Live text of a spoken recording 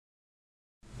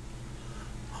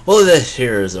Well, this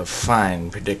here is a fine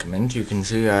predicament you can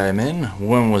see I am in.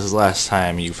 When was the last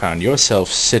time you found yourself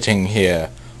sitting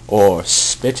here, or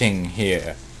spitting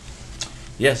here?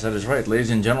 Yes, that is right,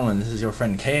 ladies and gentlemen, this is your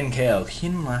friend Knkl,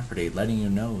 Keenan Lafferty, letting you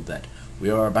know that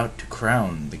we are about to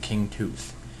crown the King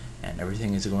Tooth. And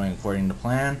everything is going according to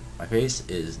plan. My face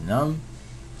is numb,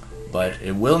 but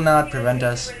it will not prevent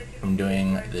us from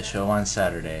doing the show on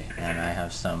Saturday, and I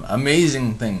have some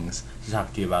amazing things to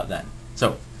talk to you about then.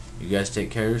 So, you guys take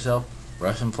care of yourself,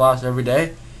 brush and floss every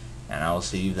day, and I will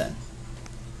see you then.